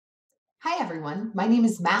Hi everyone, my name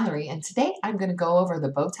is Mallory and today I'm going to go over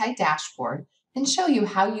the Bowtie dashboard and show you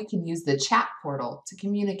how you can use the chat portal to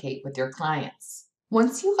communicate with your clients.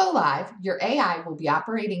 Once you go live, your AI will be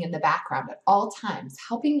operating in the background at all times,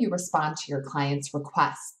 helping you respond to your clients'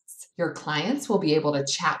 requests. Your clients will be able to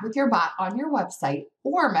chat with your bot on your website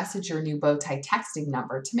or message your new Bowtie texting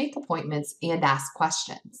number to make appointments and ask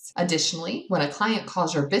questions. Additionally, when a client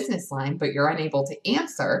calls your business line but you're unable to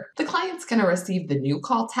answer, the client's going to receive the new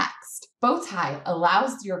call text. Bowtie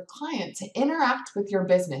allows your client to interact with your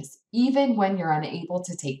business even when you're unable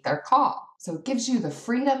to take their call. So it gives you the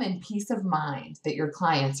freedom and peace of mind that your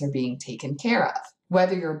clients are being taken care of.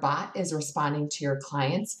 Whether your bot is responding to your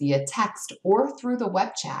clients via text or through the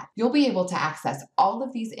web chat, you'll be able to access all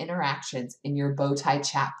of these interactions in your Bowtie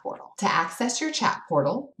chat portal. To access your chat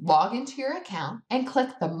portal, log into your account and click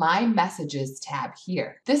the My Messages tab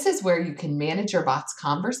here. This is where you can manage your bot's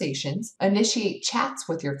conversations, initiate chats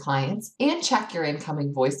with your clients, and check your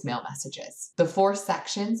incoming voicemail messages. The 4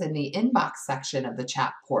 sections in the inbox section of the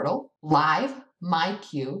chat portal, Live, My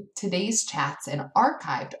Queue, Today's Chats, and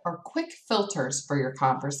Archived are quick filters for your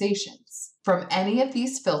conversations. From any of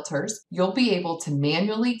these filters, you'll be able to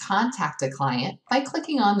manually contact a client by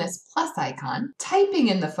clicking on this plus icon, typing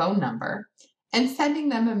in the phone number, and sending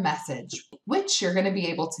them a message, which you're going to be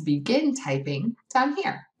able to begin typing down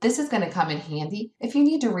here. This is going to come in handy if you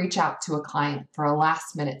need to reach out to a client for a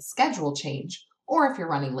last-minute schedule change or if you're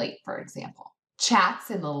running late, for example. Chats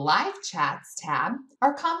in the Live Chats tab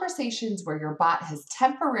are conversations where your bot has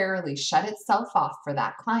temporarily shut itself off for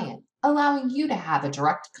that client, allowing you to have a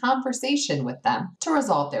direct conversation with them to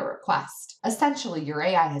resolve their request. Essentially, your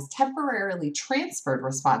AI has temporarily transferred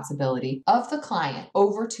responsibility of the client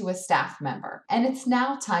over to a staff member, and it's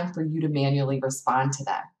now time for you to manually respond to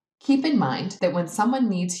them. Keep in mind that when someone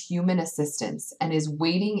needs human assistance and is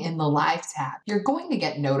waiting in the Live tab, you're going to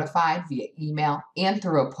get notified via email and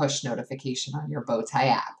through a push notification on your Bowtie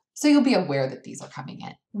app. So you'll be aware that these are coming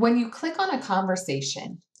in. When you click on a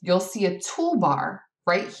conversation, you'll see a toolbar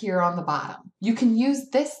right here on the bottom. You can use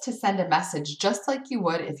this to send a message just like you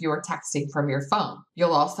would if you were texting from your phone.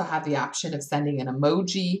 You'll also have the option of sending an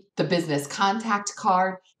emoji, the business contact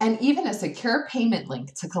card, and even a secure payment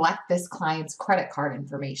link to collect this client's credit card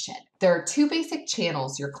information. There are 2 basic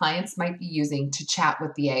channels your clients might be using to chat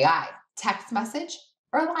with the AI, text message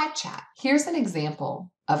or live chat. Here's an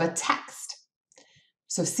example of a text.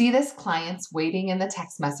 So see this client's waiting in the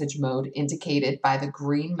text message mode indicated by the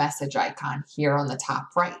green message icon here on the top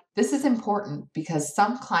right. This is important because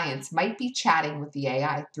some clients might be chatting with the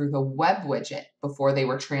AI through the web widget before they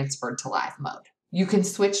were transferred to live mode. You can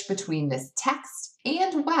switch between this text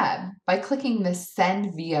and web by clicking the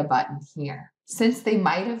Send Via button here. Since they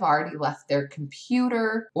might have already left their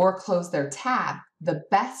computer or closed their tab, the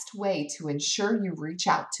best way to ensure you reach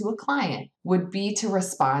out to a client would be to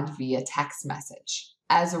respond via text message.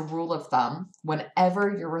 As a rule of thumb,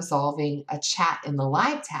 whenever you're resolving a chat in the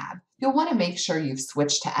Live tab, you'll want to make sure you've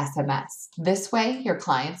switched to SMS. This way, your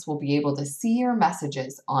clients will be able to see your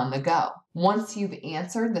messages on the go. Once you've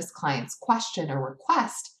answered this client's question or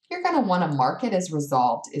request, you're going to want to mark it as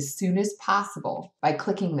resolved as soon as possible by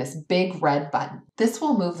clicking this big red button. This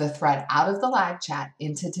will move the thread out of the live chat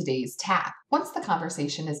into Today's tab. Once the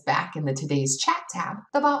conversation is back in the Today's chat tab,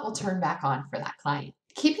 the bot will turn back on for that client.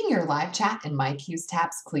 Keeping your live chat and My Queues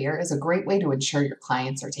tabs clear is a great way to ensure your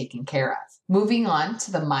clients are taken care of. Moving on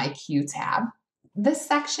to the My Queue tab, this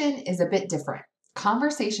section is a bit different.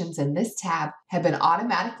 Conversations in this tab have been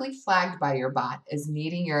automatically flagged by your bot as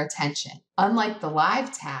needing your attention. Unlike the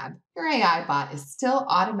Live tab, your AI bot is still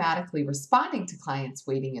automatically responding to clients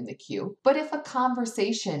waiting in the queue, but if a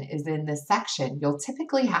conversation is in this section, you'll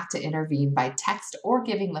typically have to intervene by text or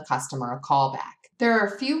giving the customer a call back. There are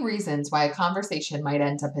a few reasons why a conversation might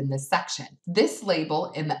end up in this section. This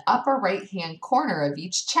label in the upper right-hand corner of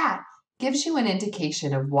each chat gives you an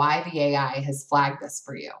indication of why the AI has flagged this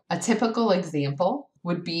for you. A typical example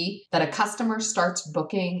would be that a customer starts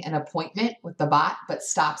booking an appointment with the bot but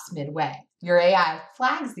stops midway. Your AI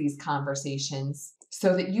flags these conversations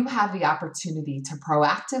so that you have the opportunity to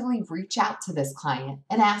proactively reach out to this client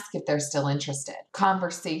and ask if they're still interested.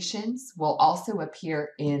 Conversations will also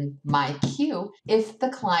appear in My Queue if the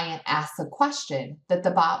client asks a question that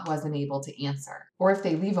the bot wasn't able to answer, or if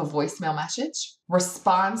they leave a voicemail message,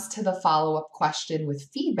 responds to the follow-up question with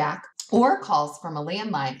feedback, or calls from a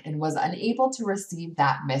landline and was unable to receive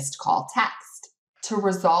that missed call text. To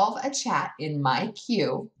resolve a chat in My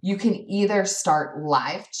Queue, you can either start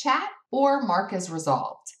live chat or mark as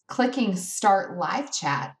resolved. Clicking Start Live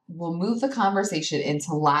Chat will move the conversation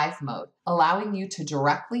into live mode, allowing you to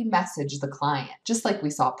directly message the client, just like we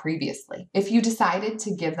saw previously. If you decided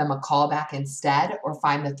to give them a call back instead or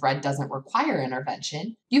find the thread doesn't require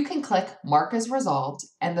intervention, you can click Mark as Resolved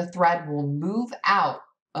and the thread will move out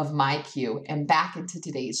of My Queue and back into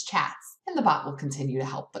today's chats, and the bot will continue to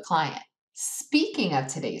help the client. Speaking of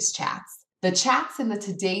today's chats, the chats in the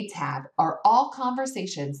Today tab are all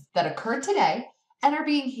conversations that occurred today and are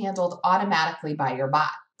being handled automatically by your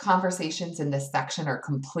bot. Conversations in this section are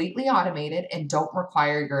completely automated and don't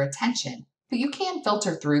require your attention, but you can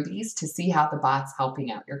filter through these to see how the bot's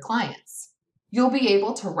helping out your clients. You'll be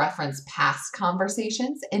able to reference past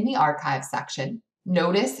conversations in the archive section.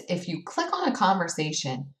 Notice if you click on a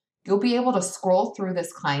conversation, you'll be able to scroll through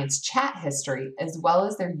this client's chat history as well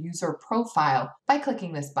as their user profile by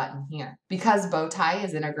clicking this button here. Because Bowtie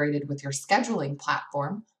is integrated with your scheduling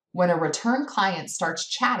platform, when a return client starts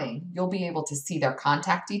chatting, you'll be able to see their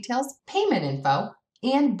contact details, payment info,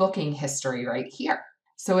 and booking history right here.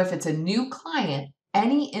 So if it's a new client,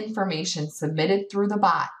 any information submitted through the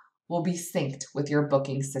bot will be synced with your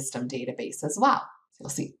booking system database as well. So you'll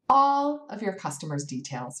see all of your customers'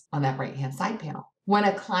 details on that right-hand side panel. When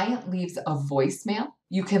a client leaves a voicemail,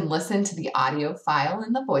 you can listen to the audio file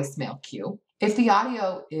in the voicemail queue. If the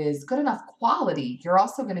audio is good enough quality, you're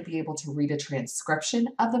also going to be able to read a transcription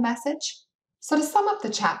of the message. So to sum up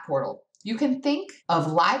the chat portal, you can think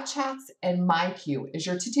of live chats and My Queue as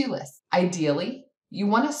your to-do list. Ideally, you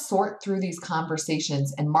want to sort through these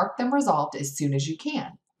conversations and mark them resolved as soon as you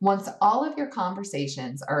can. Once all of your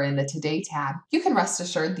conversations are in the Today tab, you can rest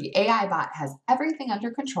assured the AI bot has everything under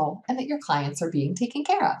control and that your clients are being taken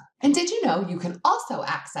care of. And did you know you can also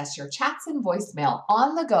access your chats and voicemail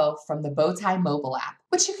on the go from the Bowtie mobile app,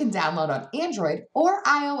 which you can download on Android or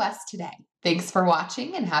iOS today. Thanks for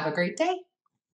watching and have a great day.